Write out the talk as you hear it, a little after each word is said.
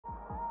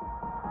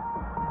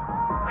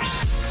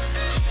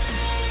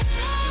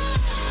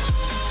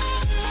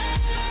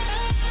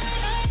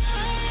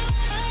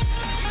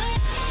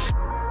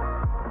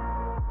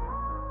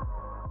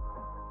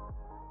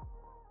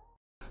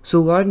So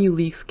a lot of new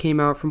leaks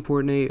came out from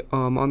Fortnite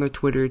on their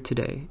Twitter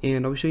today,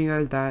 and I'll be showing you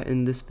guys that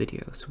in this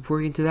video. So before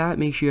we get into that,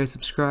 make sure you guys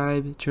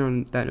subscribe, turn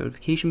on that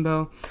notification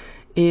bell,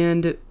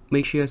 and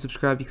make sure you guys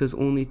subscribe because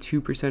only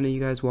 2% of you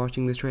guys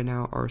watching this right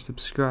now are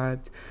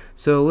subscribed.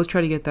 So let's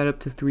try to get that up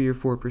to 3 or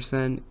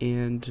 4%,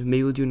 and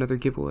maybe we'll do another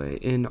giveaway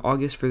in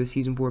August for the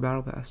Season 4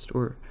 Battle Pass,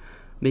 or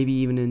maybe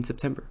even in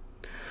September.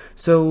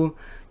 So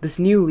this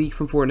new leak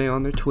from Fortnite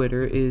on their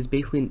Twitter is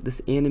basically this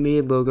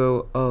animated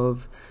logo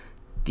of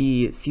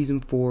the Season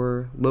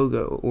 4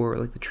 logo, or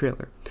like the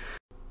trailer.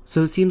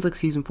 So it seems like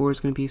Season 4 is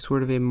going to be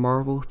sort of a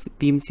Marvel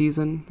themed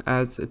season,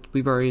 as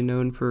we've already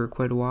known for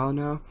quite a while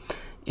now.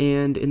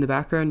 And in the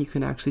background you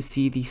can actually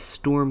see the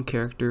Storm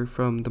character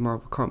from the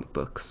Marvel comic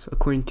books,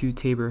 according to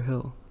Tabor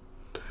Hill.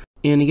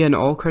 And again,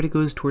 all credit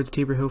goes towards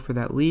Tabor Hill for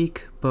that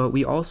leak, but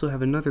we also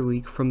have another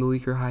leak from the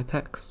leaker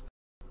Hypex.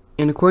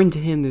 And according to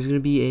him, there's going to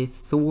be a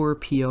Thor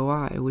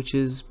POI, which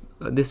is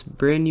this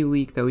brand new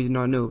leak that we did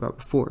not know about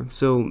before.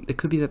 So it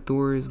could be that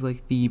Thor is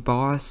like the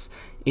boss,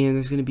 and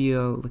there's going to be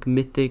a like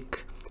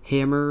mythic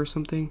hammer or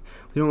something.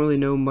 We don't really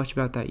know much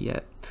about that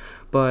yet.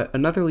 But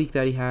another leak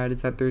that he had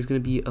is that there's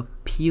going to be a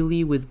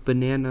Peely with a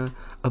banana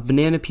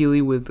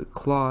Peely with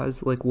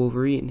claws like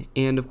Wolverine.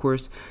 And of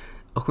course,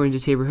 according to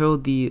Tabor Hill,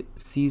 the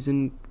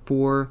Season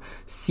 4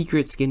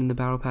 secret skin in the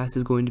Battle Pass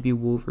is going to be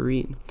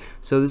Wolverine.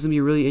 So this is going to be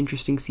a really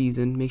interesting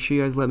season. Make sure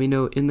you guys let me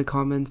know in the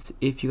comments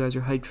if you guys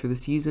are hyped for the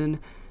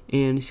season,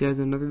 and see you guys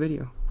in another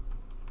video.